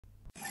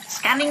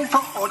Scanning for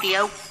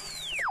audio.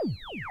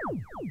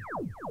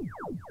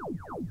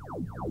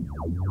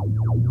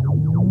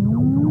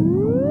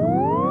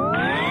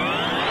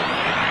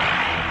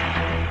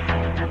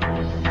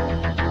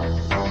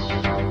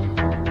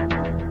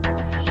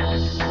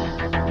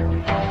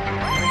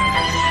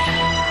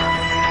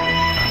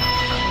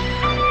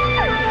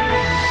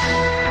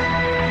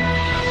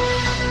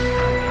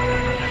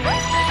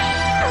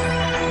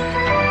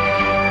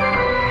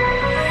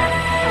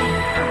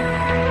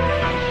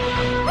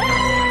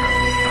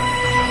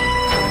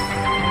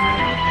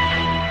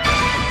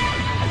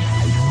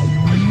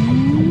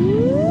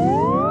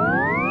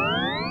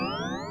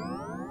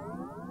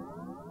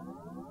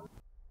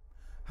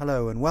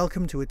 Hello and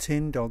welcome to a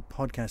Tin Dog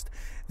podcast,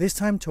 this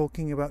time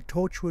talking about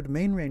Torchwood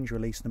Main Range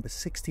release number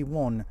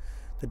 61,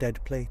 The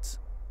Dead Plates.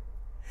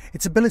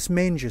 It's a Bilis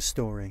Manger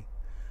story,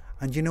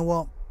 and you know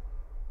what?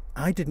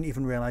 I didn't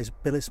even realise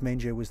Bilis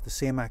Manger was the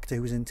same actor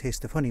who was in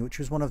Taste of Honey, which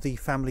was one of the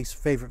family's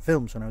favourite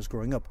films when I was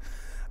growing up,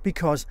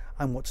 because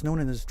I'm what's known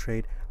in the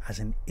trade as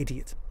an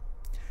idiot.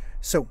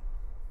 So,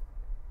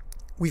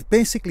 we've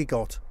basically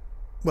got,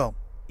 well,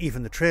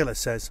 even the trailer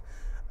says,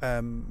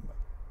 a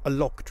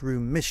locked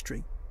room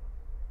mystery.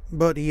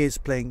 But he is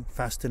playing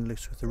fast and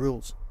loose with the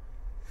rules.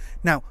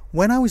 Now,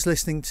 when I was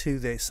listening to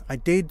this, I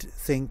did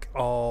think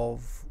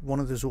of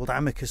one of those old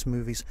Amicus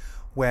movies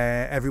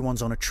where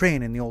everyone's on a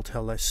train and they all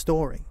tell their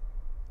story.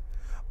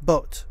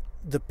 But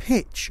the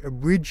pitch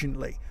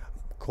originally,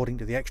 according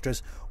to the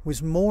extras,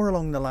 was more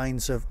along the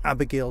lines of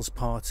Abigail's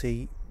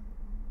Party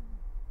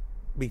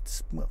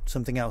meets, well,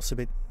 something else a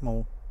bit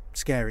more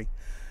scary.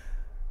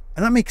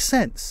 And that makes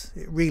sense.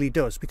 It really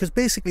does. Because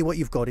basically what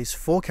you've got is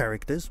four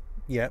characters.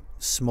 Yeah,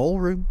 small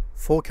room,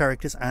 four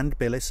characters and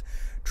Bilis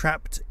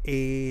trapped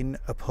in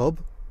a pub,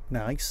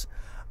 nice,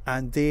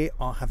 and they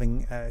are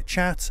having a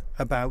chat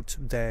about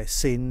their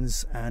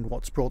sins and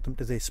what's brought them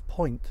to this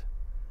point.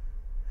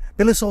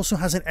 Bilis also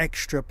has an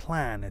extra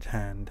plan at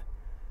hand.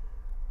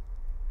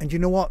 And you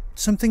know what?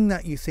 Something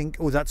that you think,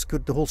 oh, that's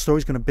good, the whole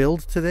story's going to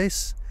build to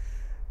this.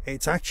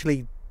 It's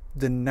actually,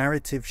 the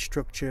narrative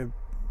structure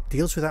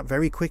deals with that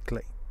very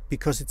quickly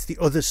because it's the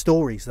other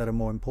stories that are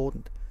more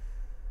important.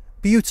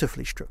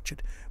 Beautifully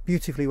structured,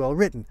 beautifully well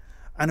written,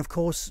 and of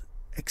course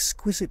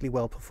exquisitely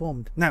well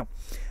performed. Now,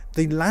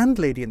 the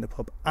landlady in the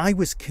pub, I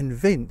was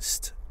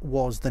convinced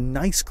was the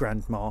nice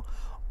grandma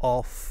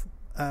of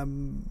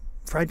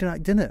Friday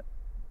Night Dinner,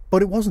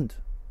 but it wasn't.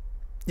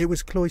 It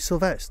was Chloe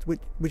Sylvester,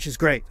 which is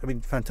great. I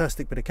mean,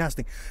 fantastic bit of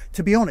casting.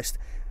 To be honest,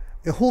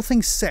 the whole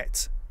thing's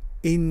set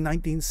in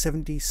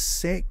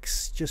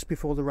 1976, just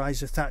before the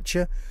rise of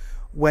Thatcher,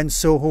 when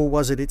Soho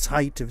was at its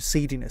height of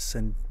seediness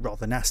and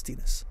rather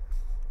nastiness.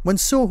 When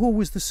Soho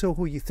was the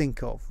Soho you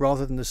think of,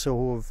 rather than the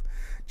Soho of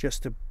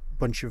just a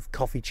bunch of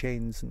coffee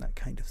chains and that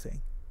kind of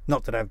thing.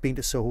 Not that I've been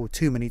to Soho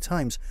too many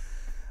times,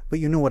 but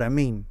you know what I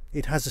mean.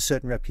 It has a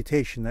certain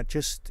reputation that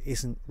just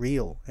isn't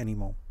real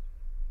anymore.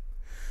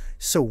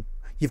 So,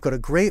 you've got a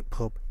great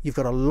pub, you've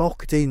got a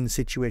locked-in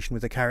situation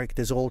with the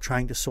characters all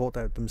trying to sort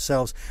out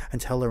themselves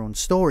and tell their own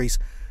stories,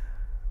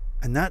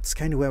 and that's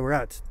kind of where we're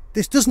at.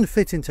 This doesn't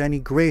fit into any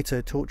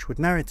greater Torchwood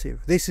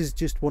narrative. This is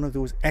just one of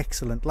those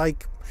excellent,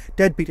 like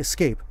Deadbeat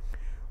Escape,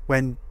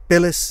 when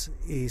Bilis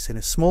is in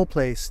a small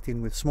place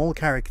dealing with small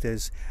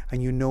characters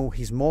and you know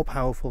he's more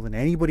powerful than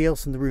anybody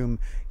else in the room,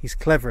 he's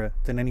cleverer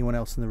than anyone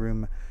else in the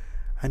room,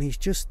 and he's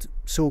just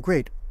so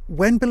great.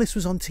 When Bilis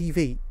was on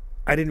TV,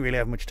 I didn't really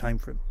have much time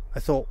for him. I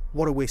thought,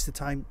 what a waste of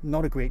time,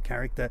 not a great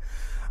character,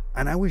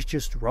 and I was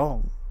just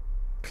wrong.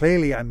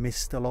 Clearly I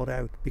missed a lot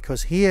out,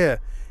 because here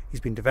he's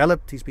been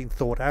developed, he's been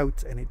thought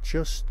out, and it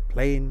just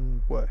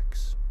plain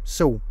works.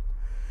 So,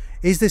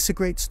 is this a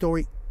great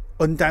story?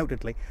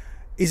 Undoubtedly.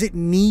 Is it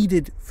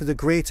needed for the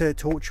greater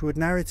Torchwood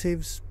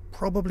narratives?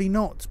 Probably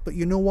not. But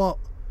you know what?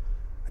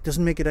 It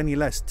doesn't make it any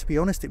less. To be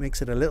honest, it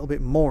makes it a little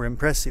bit more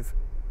impressive.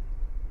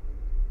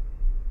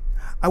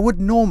 I would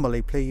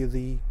normally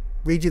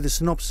read you the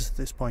synopsis at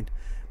this point,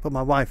 but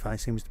my Wi-Fi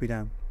seems to be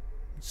down.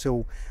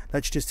 So,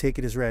 let's just take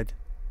it as read.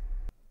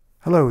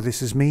 Hello,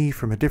 this is me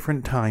from a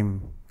different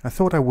time. I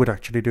thought I would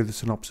actually do the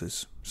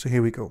synopsis, so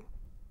here we go.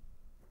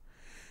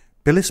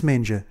 Bilis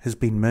Manger has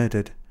been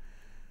murdered,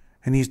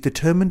 and he's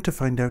determined to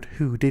find out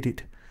who did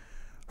it.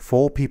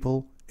 4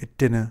 people at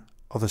dinner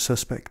are the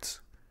suspects,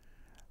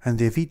 and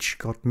they've each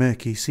got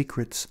murky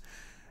secrets,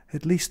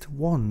 at least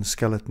one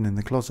skeleton in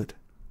the closet.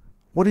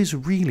 What is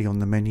really on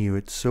the menu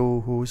at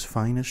Soho's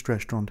finest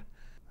restaurant,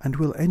 and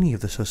will any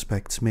of the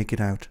suspects make it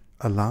out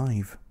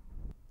alive?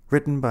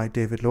 Written by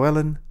David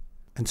Llewellyn,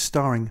 and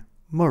starring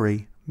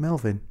Murray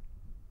Melvin.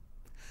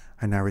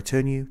 I now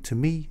return you to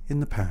me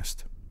in the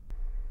past.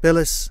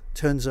 Bilis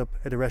turns up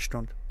at a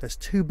restaurant. There's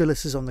 2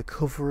 Bilises on the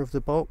cover of the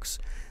box,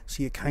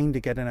 so you kind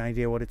of get an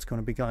idea what it's going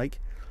to be like.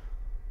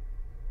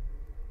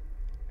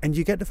 And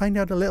you get to find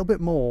out a little bit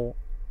more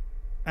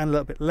and a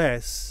little bit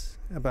less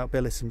about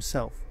Bilis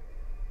himself.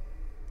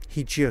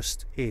 He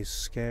just is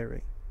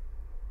scary.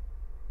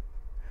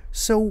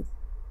 So,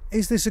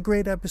 is this a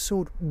great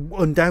episode?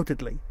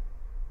 Undoubtedly.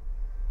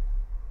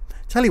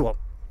 Tell you what,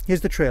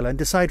 here's the trailer and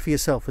decide for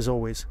yourself as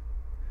always.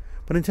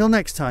 But until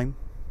next time,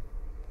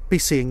 be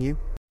seeing you.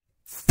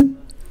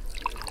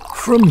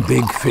 From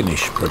Big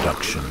Finish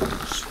Productions.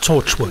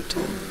 Torchwood.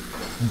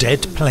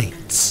 Dead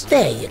plates.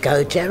 There you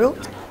go,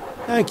 Gerald.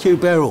 Thank you,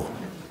 Beryl.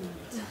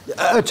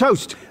 A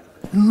toast.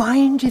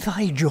 Mind if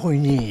I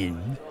join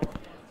in?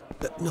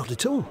 Not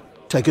at all.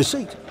 Take a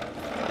seat.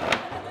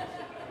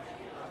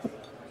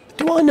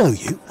 Do I know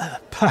you?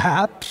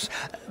 Perhaps.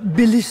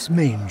 Bilis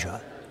Manger.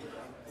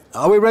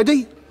 Are we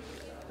ready?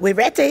 We're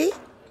ready.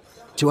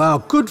 To our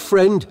good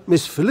friend,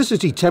 Miss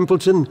Felicity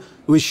Templeton,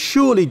 who is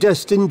surely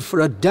destined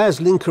for a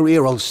dazzling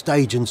career on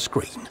stage and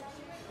screen.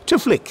 To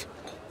Flick.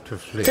 To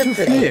Flick.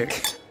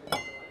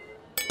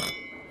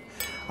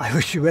 I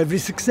wish you every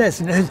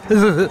success.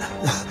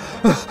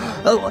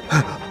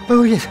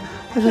 Oh, yes.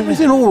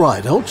 Everything all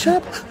right, old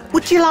chap?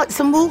 Would you like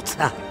some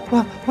water?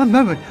 Well, one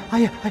moment.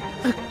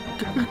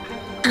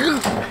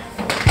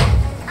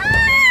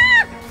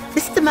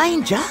 Mr.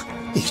 Manger?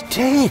 He's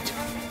dead.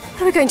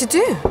 What are we going to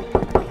do?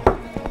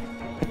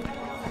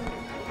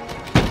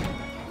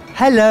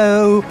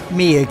 Hello,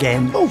 me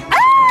again. Oh,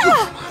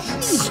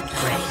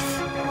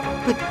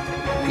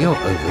 You're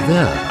over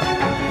there.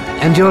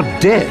 And you're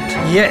dead.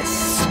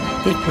 Yes,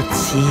 it would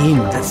seem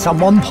that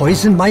someone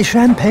poisoned my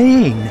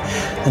champagne.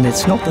 And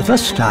it's not the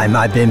first time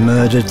I've been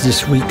murdered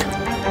this week.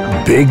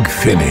 Big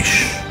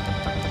Finish.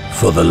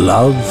 For the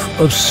love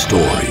of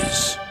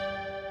stories.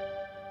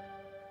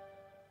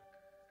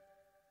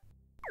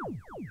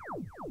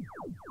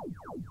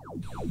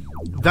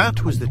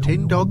 That was the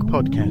Tin Dog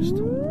Podcast.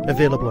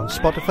 Available on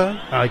Spotify,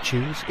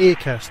 iTunes,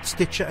 Acast,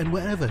 Stitcher and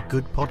wherever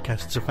good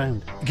podcasts are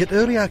found. Get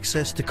early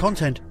access to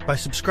content by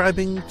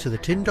subscribing to the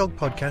Tin Dog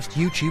Podcast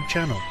YouTube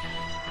channel.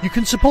 You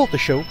can support the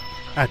show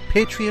at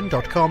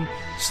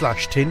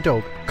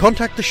patreon.com/tindog.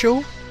 Contact the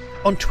show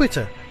on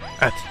Twitter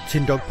at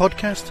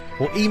tindogpodcast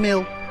or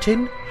email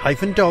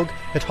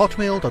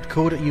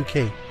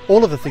tin-dog@hotmail.co.uk.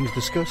 All of the things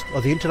discussed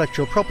are the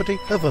intellectual property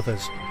of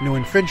others. No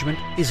infringement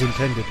is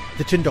intended.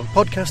 The Tin Dog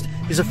Podcast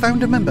is a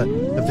founder member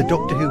of the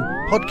Doctor Who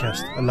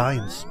Podcast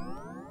Alliance.